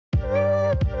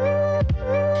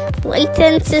Rate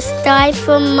and subscribe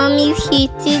for Mommy's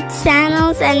YouTube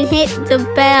channels and hit the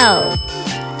bell.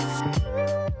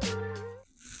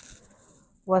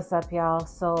 What's up, y'all?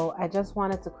 So I just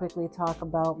wanted to quickly talk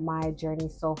about my journey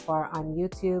so far on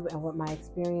YouTube and what my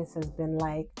experience has been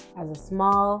like as a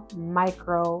small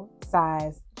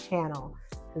micro-sized channel.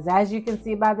 Because as you can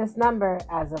see by this number,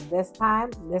 as of this time,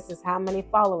 this is how many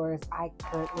followers I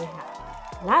currently have.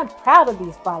 And I'm proud of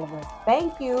these followers.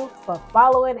 Thank you for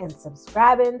following and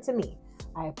subscribing to me.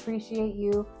 I appreciate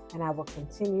you, and I will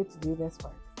continue to do this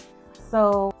work.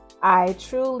 So I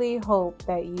truly hope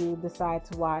that you decide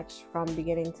to watch from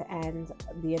beginning to end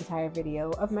the entire video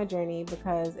of my journey,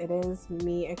 because it is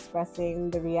me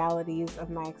expressing the realities of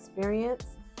my experience,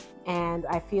 and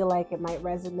I feel like it might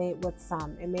resonate with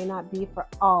some. It may not be for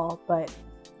all, but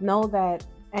know that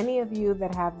any of you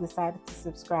that have decided to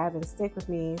subscribe and stick with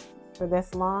me for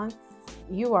this long,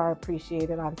 you are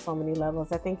appreciated on so many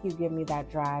levels. I think you give me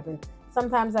that drive. And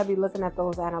sometimes I'll be looking at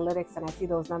those analytics and I see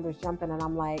those numbers jumping and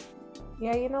I'm like,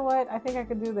 yeah, you know what? I think I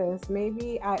could do this.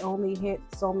 Maybe I only hit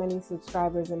so many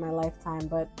subscribers in my lifetime,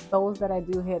 but those that I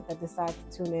do hit that decide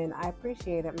to tune in, I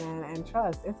appreciate it, man. And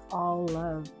trust, it's all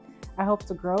love. I hope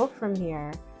to grow from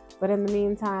here. But in the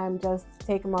meantime, just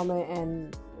take a moment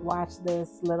and watch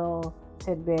this little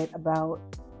tidbit about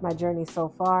my journey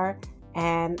so far.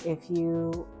 And if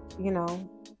you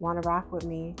want to rock with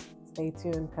me, stay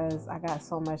tuned, because I got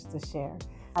so much to share.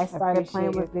 I started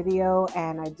playing with video,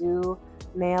 and I do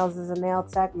nails as a nail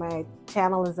tech. My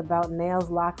channel is about nails,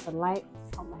 locks, and light.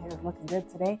 Oh, my hair is looking good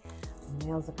today. My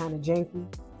nails are kind of janky,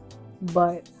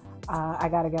 but I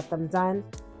got to get them done.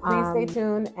 Please stay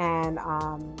tuned, and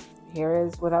here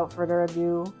is, without further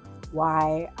ado,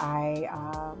 why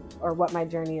or what my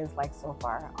journey is like so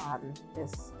far on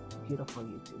this beautiful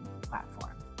YouTube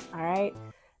platform. All right.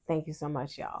 Thank you so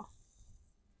much, y'all.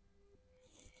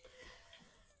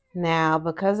 Now,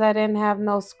 because I didn't have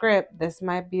no script, this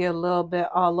might be a little bit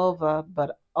all over,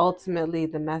 but ultimately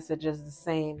the message is the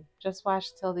same. Just watch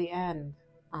till the end.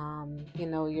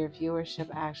 Your viewership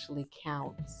actually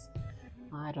counts.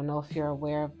 I don't know if you're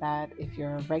aware of that. If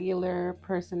you're a regular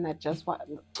person that just watch,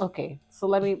 okay, so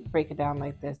let me break it down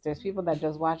like this. There's people that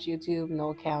just watch YouTube, no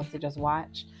accounts, they just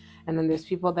watch. And then there's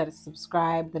people that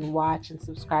subscribe, then watch and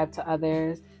subscribe to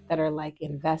others that are like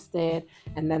invested.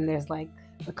 And then there's like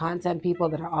the content people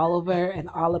that are all over and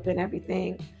all up in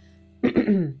everything.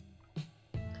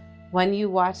 When you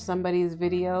watch somebody's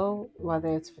video, whether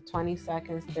it's for 20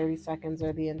 seconds, 30 seconds,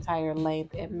 or the entire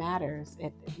length, it matters.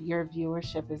 Your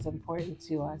viewership is important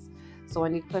to us. So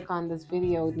when you click on this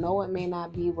video, no, it may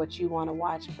not be what you want to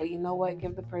watch, but you know what?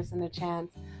 Give the person a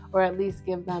chance, or at least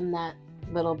give them that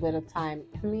little bit of time.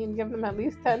 I mean, give them at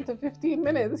least 10 to 15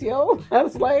 minutes, yo.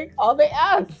 That's like all they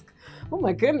ask. Oh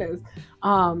my goodness.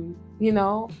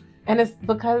 And it's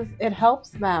because it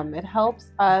helps them. It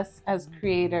helps us as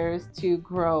creators to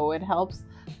grow. It helps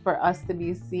for us to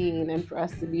be seen and for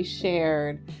us to be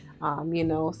shared.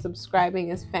 Subscribing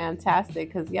is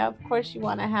fantastic because, yeah, of course you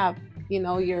want to have,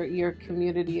 your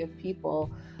community of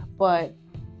people, but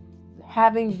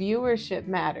having viewership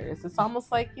matters. It's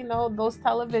almost like, those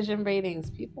television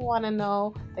ratings. People want to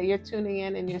know that you're tuning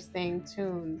in and you're staying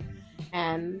tuned.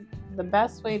 And the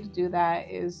best way to do that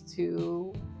is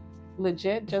to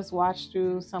legit just watch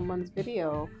through someone's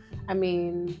video. I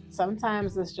mean,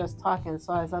 sometimes it's just talking.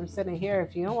 So as I'm sitting here,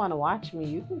 if you don't want to watch me,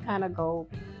 you can kind of go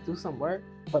do some work,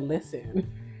 but listen,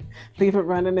 leave it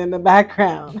running in the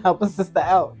background. Help a sister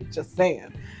out. Just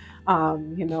saying.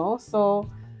 So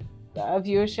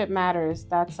viewership matters.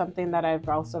 That's something that I've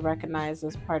also recognized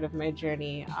as part of my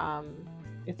journey.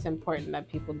 It's important that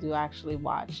people do actually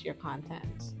watch your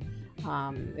content.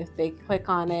 If they click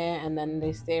on it and then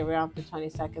they stay around for 20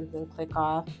 seconds and click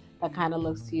off, that kind of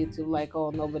looks to YouTube like,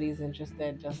 oh, nobody's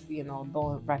interested, just,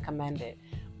 don't recommend it.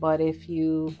 But if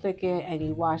you click it and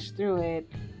you watch through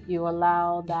it, you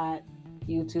allow that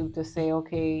YouTube to say,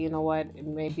 okay, you know what, it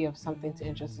may be of something to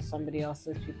interest to somebody else.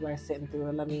 If people are sitting through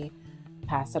it, let me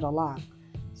pass it along.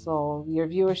 So your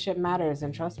viewership matters,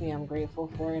 and trust me, I'm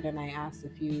grateful for it. And I ask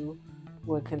if you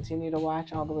would continue to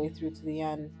watch all the way through to the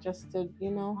end, just to,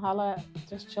 holla,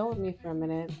 just chill with me for a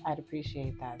minute. I'd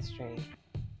appreciate that straight.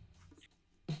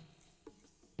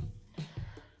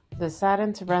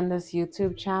 Deciding to run this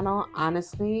YouTube channel,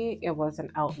 honestly, it was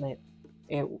an outlet.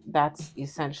 That's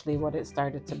essentially what it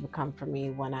started to become for me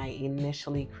when I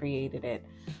initially created it.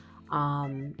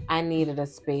 I needed a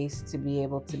space to be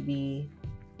able to be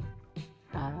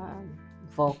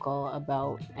vocal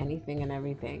about anything and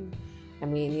everything. I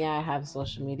mean, yeah, I have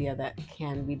social media that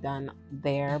can be done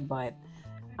there, but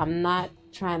I'm not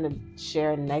trying to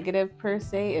share negative per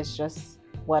se. It's just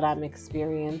what I'm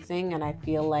experiencing. And I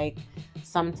feel like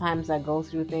sometimes I go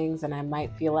through things and I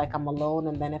might feel like I'm alone,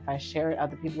 and then if I share it,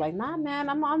 other people are like, nah man,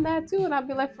 I'm on that too. And I'll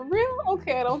be like, for real?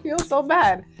 Okay, I don't feel so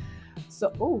bad.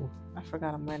 So oh, I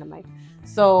forgot I'm wearing a mic.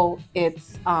 So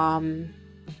it's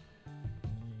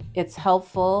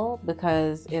helpful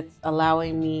because it's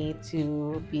allowing me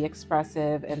to be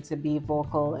expressive and to be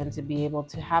vocal and to be able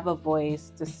to have a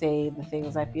voice to say the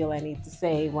things I feel I need to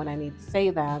say when I need to say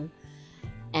them,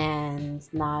 and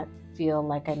not feel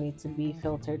like I need to be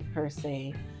filtered per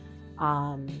se.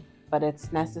 But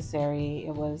it's necessary.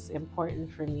 It was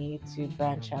important for me to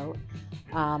branch out.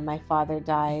 My father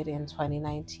died in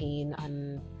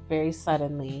 2019 very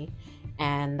suddenly,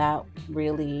 and that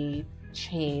really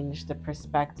changed the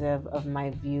perspective of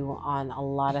my view on a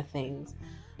lot of things.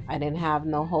 I didn't have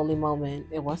no holy moment.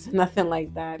 It wasn't nothing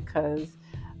like that because,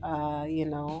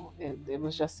 it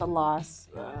was just a loss,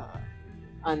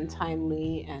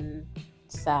 untimely and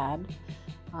sad.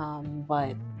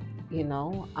 But,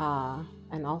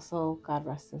 and also, God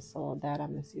rest his soul, Dad, I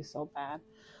miss you so bad.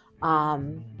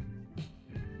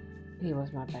 He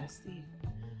was my bestie.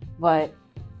 But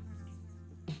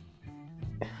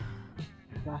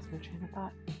lost my train of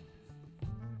thought.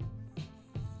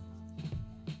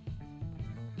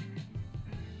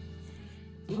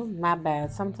 Ooh, my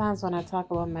bad. Sometimes when I talk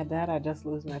about my dad, I just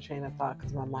lose my train of thought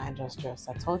because my mind just drifts.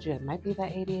 I told you it might be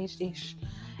that ADHD.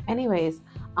 Anyways,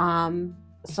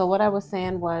 so what I was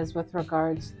saying was with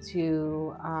regards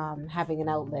to having an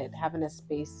outlet, having a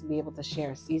space to be able to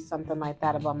share, see something like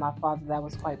that about my father that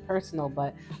was quite personal,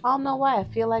 but I don't know why. I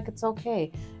feel like it's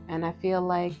okay. And I feel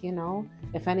like,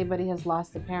 if anybody has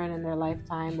lost a parent in their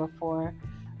lifetime before,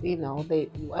 in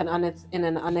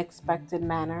an unexpected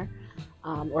manner,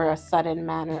 or a sudden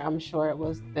manner, I'm sure it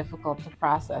was difficult to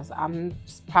process. I'm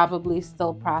probably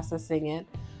still processing it,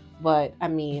 but I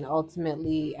mean,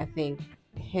 ultimately, I think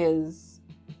his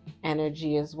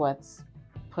energy is what's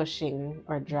pushing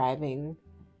or driving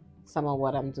some of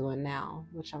what I'm doing now,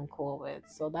 which I'm cool with.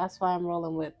 So that's why I'm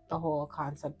rolling with the whole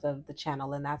concept of the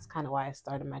channel, and that's kind of why I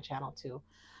started my channel too.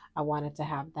 I wanted to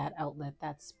have that outlet,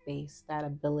 that space, that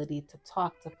ability to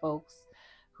talk to folks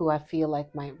who I feel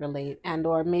like might relate, and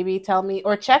or maybe tell me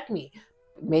or check me.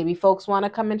 Maybe folks want to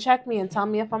come and check me and tell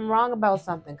me if I'm wrong about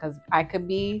something, because I could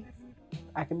be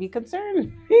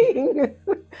concerned.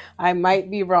 I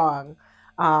might be wrong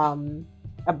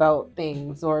about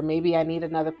things, or maybe I need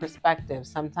another perspective.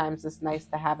 Sometimes it's nice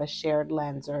to have a shared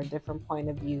lens or a different point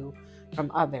of view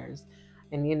from others.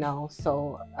 And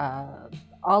so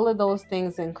all of those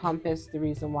things encompass the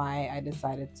reason why I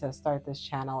decided to start this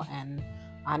channel. And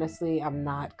honestly, I'm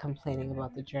not complaining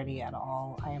about the journey at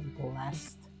all. I am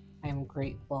blessed. I am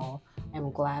grateful.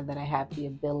 I'm glad that I have the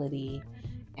ability,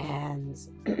 and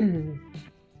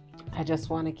I just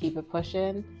want to keep it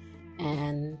pushing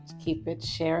and keep it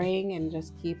sharing, and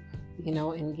just keep,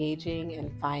 engaging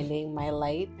and finding my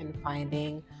light and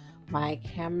finding my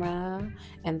camera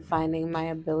and finding my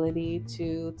ability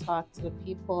to talk to the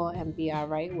people and be all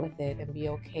right with it and be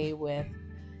okay with,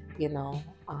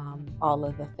 all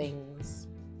of the things,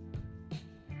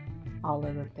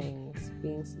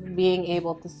 being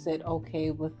able to sit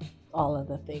okay with all of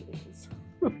the things.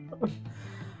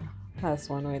 That's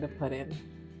one way to put it.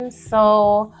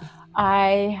 So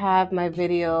I have my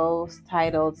videos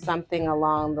titled something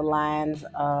along the lines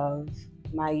of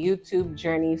my YouTube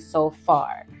journey so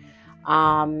far.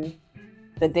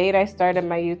 The date I started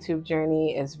my YouTube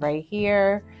journey is right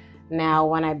here. Now,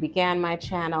 when I began my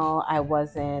channel, I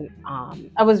was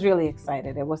really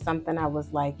excited. It was something I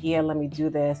was like, yeah, let me do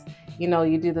this.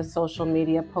 You do the social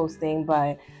media posting,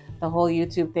 but the whole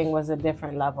YouTube thing was a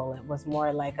different level. It was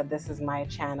more like this is my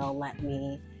channel. Let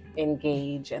me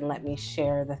engage and let me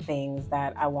share the things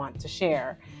that I want to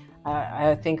share.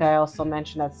 I think I also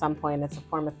mentioned at some point it's a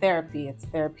form of therapy. It's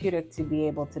therapeutic to be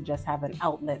able to just have an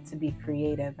outlet to be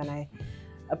creative, and I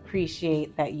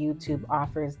appreciate that YouTube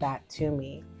offers that to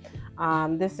me.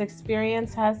 This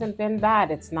experience hasn't been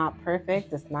bad. It's not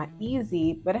perfect. It's not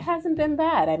easy, but it hasn't been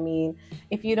bad. I mean,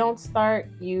 if you don't start,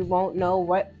 you won't know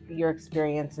what your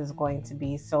experience is going to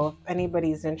be. So if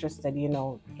anybody's interested,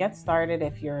 get started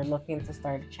if you're looking to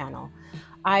start a channel.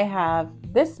 I have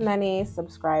this many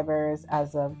subscribers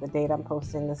as of the date I'm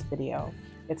posting this video.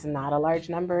 It's not a large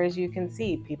number, as you can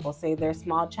see. People say they're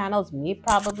small channels. Me,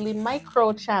 probably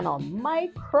micro channel.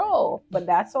 Micro, but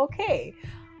that's okay.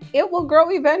 It will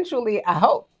grow eventually, I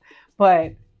hope.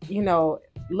 But,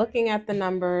 looking at the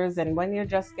numbers, and when you're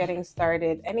just getting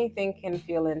started, anything can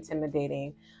feel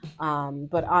intimidating.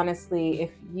 But honestly,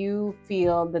 if you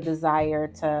feel the desire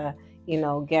to,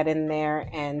 get in there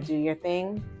and do your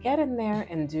thing, get in there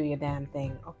and do your damn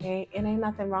thing, okay? It ain't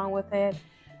nothing wrong with it.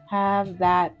 have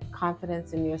that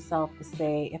confidence in yourself to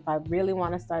say, if I really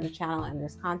want to start a channel and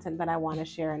there's content that I want to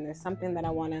share and there's something that I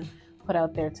want to put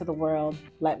out there to the world,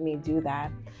 let me do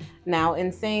that. Now, in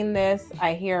saying this,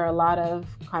 I hear a lot of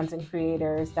content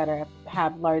creators that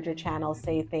have larger channels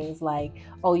say things like,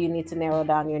 oh, you need to narrow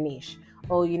down your niche.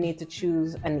 Oh, you need to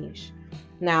choose a niche.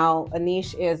 Now, a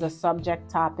niche is a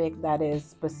subject topic that is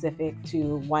specific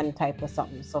to one type of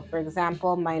something. So, for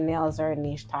example, my nails are a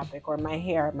niche topic, or my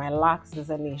hair, my locks is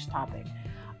a niche topic.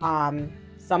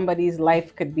 Somebody's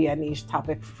life could be a niche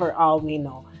topic for all we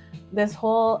know. This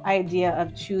whole idea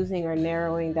of choosing or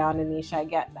narrowing down a niche, I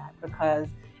get that, because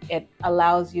it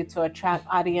allows you to attract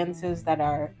audiences that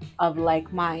are of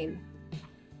like mind.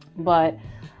 But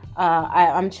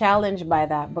I'm challenged by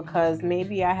that, because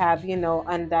maybe I have,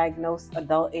 undiagnosed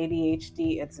adult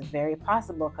ADHD. It's very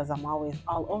possible, because I'm always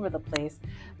all over the place.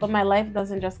 But my life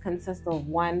doesn't just consist of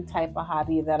one type of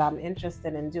hobby that I'm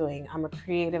interested in doing. I'm a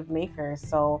creative maker.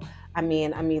 So, I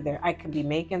could be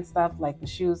making stuff like the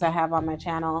shoes I have on my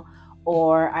channel,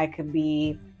 or I could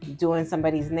be doing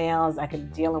somebody's nails. I could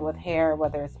be dealing with hair,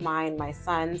 whether it's mine, my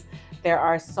son's. There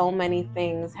are so many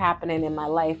things happening in my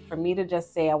life. For me to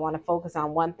just say I want to focus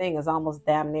on one thing is almost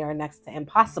damn near next to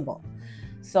impossible.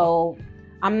 So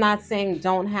I'm not saying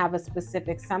don't have a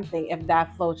specific something. If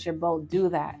that floats your boat, do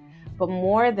that. But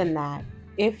more than that,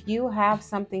 if you have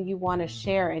something you want to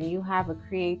share and you have a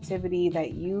creativity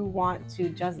that you want to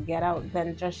just get out,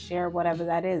 then just share whatever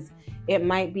that is. It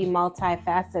might be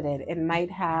multifaceted. It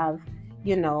might have,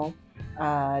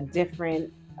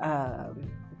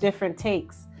 different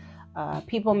takes.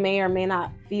 People may or may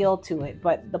not feel to it,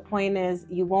 but the point is,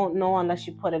 you won't know unless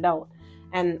you put it out.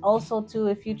 And also too,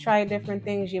 if you try different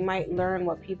things, you might learn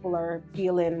what people are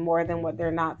feeling more than what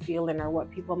they're not feeling, or what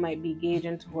people might be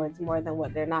gauging towards more than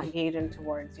what they're not gauging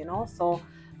towards, so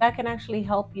that can actually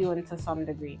help you into some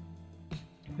degree.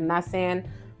 I'm not saying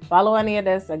follow any of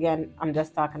this. Again, I'm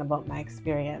just talking about my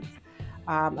experience.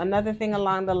 Another thing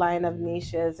along the line of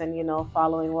niches and,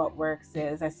 following what works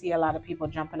is, I see a lot of people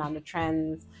jumping on the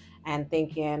trends and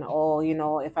thinking, oh,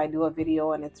 if I do a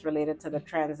video and it's related to the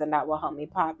trends, then that will help me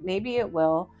pop. Maybe it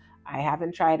will. I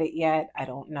haven't tried it yet. I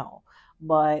don't know.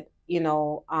 But,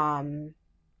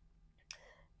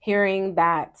 hearing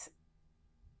that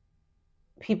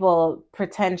people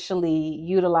potentially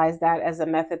utilize that as a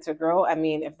method to grow,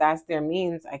 if that's their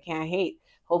means, I can't hate.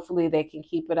 Hopefully they can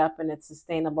keep it up and it's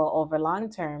sustainable over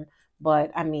long term.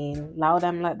 But allow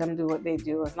them, let them do what they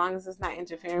do. As long as it's not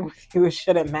interfering with you, it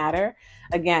shouldn't matter.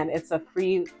 Again, it's a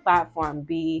free platform.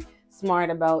 Be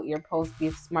smart about your posts, be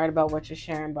smart about what you're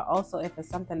sharing. But also, if it's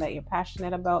something that you're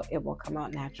passionate about, it will come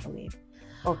out naturally.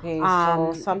 Okay,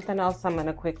 so something else I'm going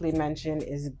to quickly mention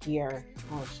is gear.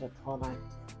 Oh, shit, hold on.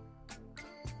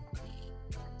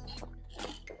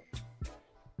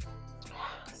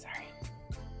 Sorry.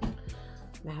 I'm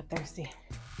not thirsty.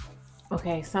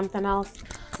 Okay, something else.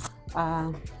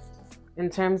 In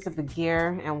terms of the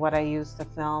gear and what I use to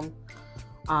film,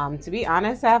 to be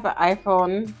honest, I have an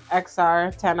iPhone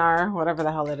XR, 10R, whatever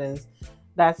the hell it is.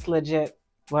 That's legit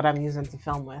what I'm using to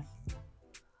film with.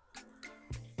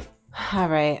 All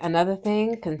right, another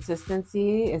thing,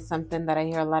 consistency is something that I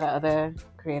hear a lot of other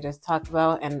creators talk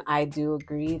about, and I do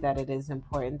agree that it is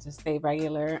important to stay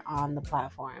regular on the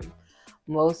platform.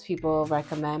 Most people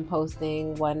recommend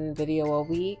posting one video a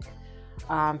week.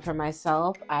 For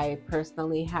myself, I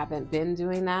personally haven't been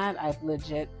doing that. I've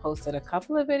legit posted a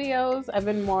couple of videos. I've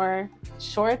been more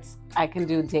shorts. I can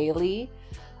do daily,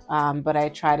 but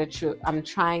I'm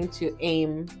trying to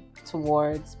aim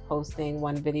towards posting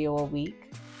one video a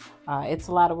week. It's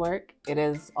a lot of work. It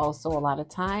is also a lot of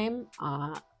time,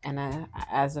 and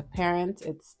as a parent,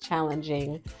 it's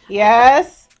challenging.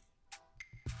 Yes.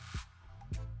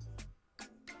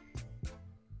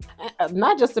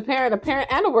 Not just a parent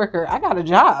and a worker. I got a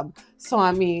job. So,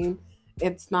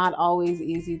 it's not always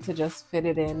easy to just fit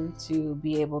it in to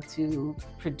be able to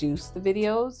produce the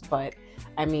videos. But,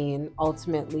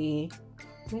 ultimately,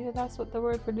 maybe that's what the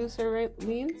word producer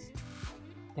means.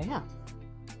 Damn,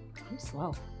 I'm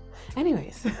slow.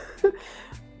 Anyways,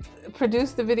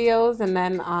 produce the videos, and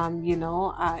then,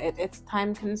 it's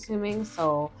time consuming.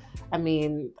 So,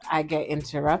 I get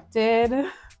interrupted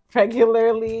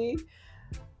regularly.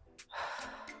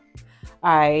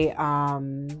 I,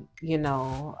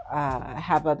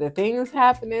 have other things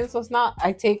happening. So it's not,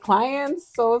 I take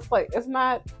clients. So it's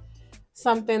not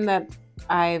something that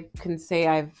I can say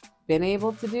I've been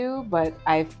able to do, but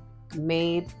I've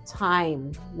made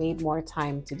more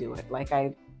time to do it. Like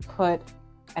I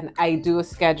do a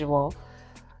schedule,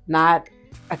 not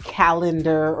a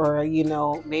calendar, or,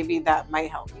 maybe that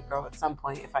might help me grow at some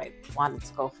point if I wanted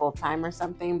to go full time or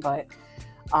something. But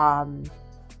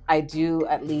I do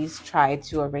at least try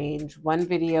to arrange one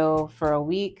video for a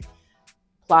week,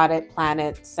 plot it, plan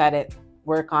it, set it,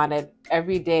 work on it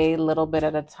every day, little bit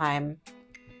at a time,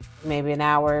 maybe an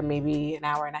hour, maybe an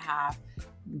hour and a half.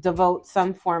 Devote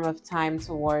some form of time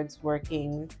towards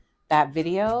working that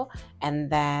video, and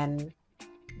then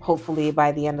hopefully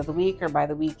by the end of the week or by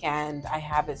the weekend, I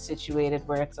have it situated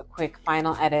where it's a quick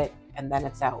final edit and then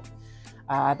it's out.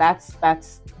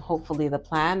 That's hopefully the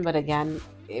plan, but again,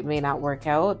 it may not work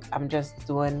out. I'm just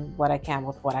doing what I can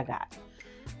with what I got.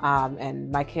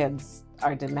 And my kids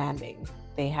are demanding.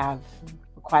 They have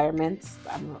requirements.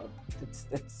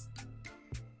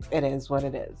 It is what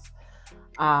it is.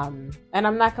 And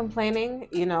I'm not complaining.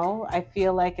 I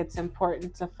feel like it's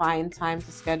important to find time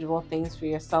to schedule things for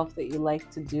yourself that you like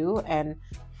to do. And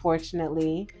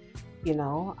fortunately,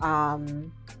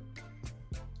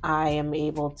 I am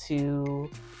able to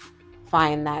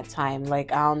find that time.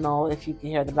 Like, I don't know if you can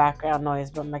hear the background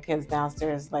noise, but my kids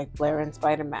downstairs like blaring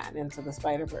Spider-Man Into the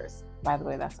Spider-Verse. By the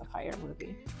way, that's a fire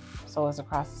movie. So is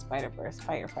Across the Spider-Verse,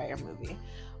 fire movie.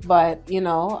 But,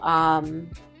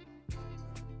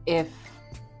 if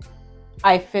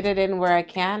I fit it in where I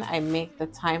can, I make the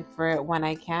time for it when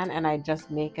I can, and I just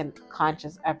make a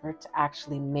conscious effort to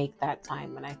actually make that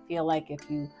time. And I feel like if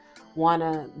you want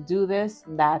to do this,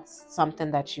 that's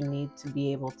something that you need to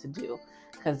be able to do,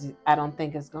 because I don't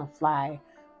think it's going to fly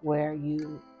where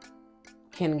you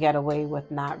can get away with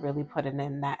not really putting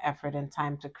in that effort and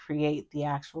time to create the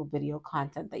actual video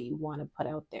content that you want to put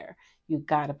out there. You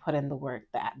got to put in the work.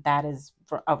 That is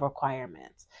a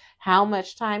requirement. How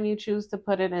much time you choose to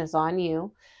put in is on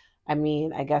you. I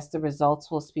mean, I guess the results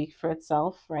will speak for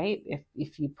itself, right?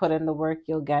 If you put in the work,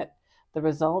 you'll get the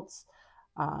results.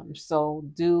 So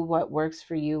do what works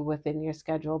for you within your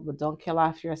schedule, but don't kill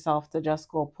off yourself to just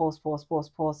go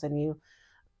post, and you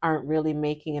aren't really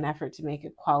making an effort to make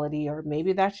it quality. Or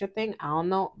maybe that's your thing. I don't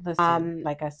know. Listen,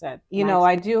 like I said,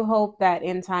 I do hope that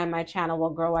in time my channel will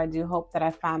grow. I do hope that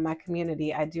I find my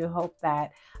community. I do hope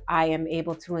that I am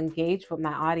able to engage with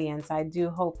my audience. I do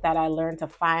hope that I learn to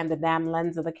find the damn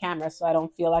lens of the camera so I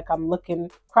don't feel like I'm looking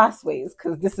crossways,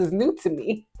 because this is new to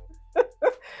me.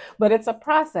 But it's a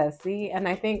process, see? And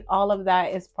I think all of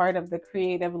that is part of the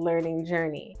creative learning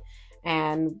journey.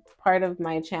 And part of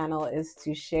my channel is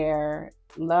to share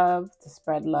love, to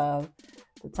spread love,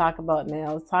 to talk about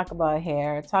nails, talk about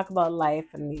hair, talk about life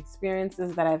and the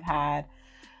experiences that I've had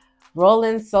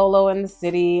rolling solo in the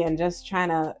city and just trying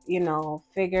to,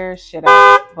 figure shit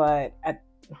out. But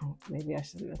maybe I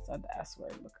shouldn't have said the S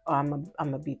word. Look, I'm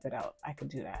gonna beep it out. I could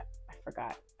do that. I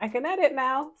forgot. I can edit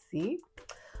now. See?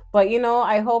 But,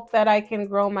 I hope that I can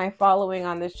grow my following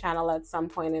on this channel at some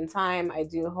point in time. I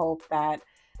do hope that,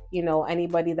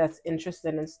 anybody that's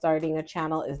interested in starting a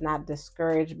channel is not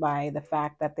discouraged by the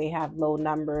fact that they have low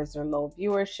numbers or low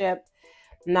viewership.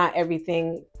 Not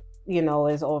everything,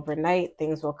 is overnight.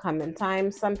 Things will come in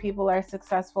time. Some people are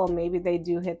successful. Maybe they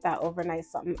do hit that overnight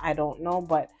something. I don't know.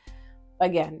 But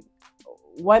again,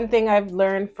 one thing I've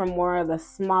learned from more of the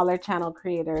smaller channel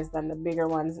creators than the bigger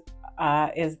ones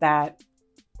is that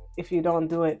if you don't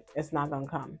do it, it's not going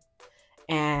to come.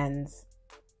 And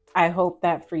I hope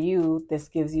that for you, this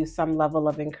gives you some level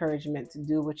of encouragement to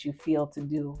do what you feel to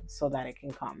do so that it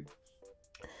can come.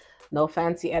 No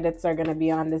fancy edits are going to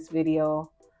be on this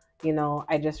video.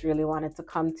 I just really wanted to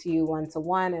come to you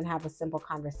one-to-one and have a simple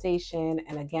conversation.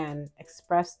 And again,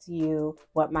 express to you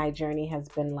what my journey has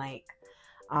been like.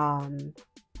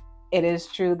 It is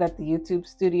true that the YouTube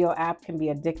Studio app can be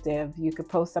addictive. You could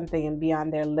post something and be on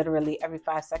there literally every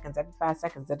 5 seconds.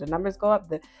 Did the numbers go up?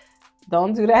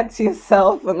 Don't do that to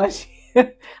yourself unless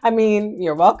you,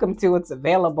 you're welcome to. It's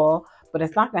available, but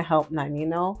it's not going to help none,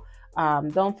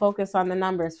 Don't focus on the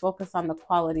numbers. Focus on the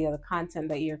quality of the content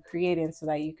that you're creating so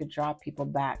that you could draw people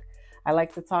back. I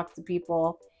like to talk to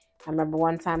people. I remember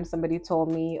one time somebody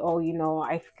told me,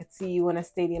 I could see you in a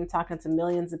stadium talking to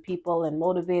millions of people and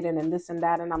motivated and this and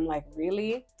that. And I'm like,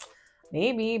 really?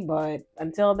 Maybe. But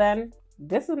until then,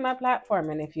 this is my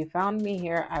platform. And if you found me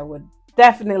here, I would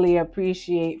definitely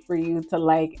appreciate for you to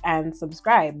like and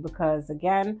subscribe, because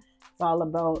again, it's all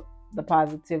about the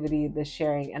positivity, the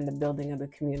sharing, and the building of the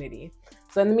community.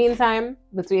 So in the meantime,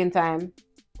 between time,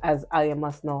 as Alia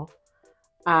must know,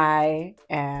 I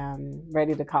am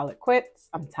ready to call it quits.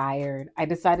 I'm tired. I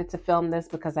decided to film this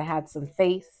because I had some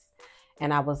face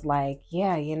and I was like,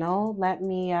 yeah, let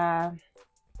me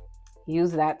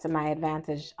use that to my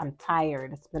advantage. I'm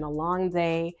tired. It's been a long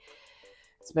day.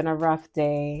 It's been a rough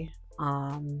day.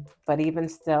 But even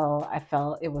still, I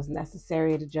felt it was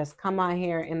necessary to just come on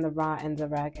here in the raw and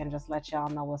direct and just let y'all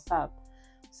know what's up.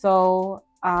 So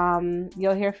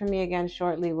You'll hear from me again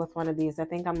shortly with one of these. I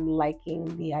think I'm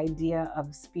liking the idea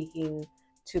of speaking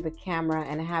to the camera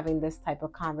and having this type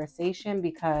of conversation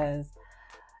because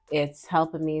it's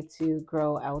helping me to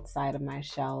grow outside of my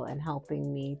shell and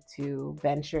helping me to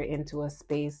venture into a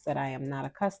space that I am not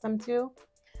accustomed to.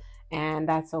 And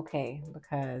that's okay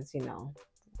because,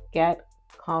 get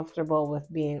comfortable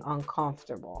with being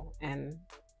uncomfortable, and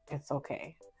it's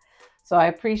okay. So I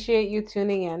appreciate you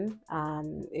tuning in.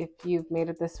 If you've made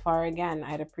it this far, again,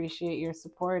 I'd appreciate your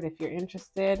support. If you're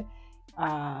interested,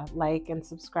 like and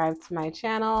subscribe to my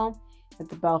channel, hit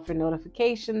the bell for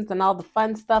notifications and all the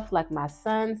fun stuff like my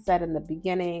son said in the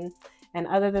beginning. And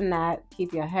other than that,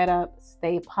 keep your head up,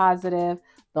 stay positive.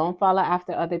 Don't follow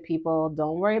after other people.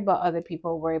 Don't worry about other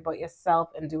people. Worry about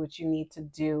yourself and do what you need to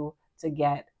do to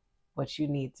get what you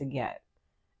need to get.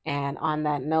 And on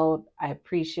that note, I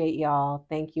appreciate y'all.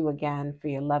 Thank you again for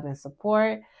your love and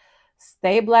support.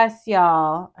 Stay blessed,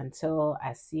 y'all. Until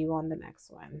I see you on the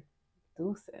next one.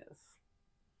 Deuces.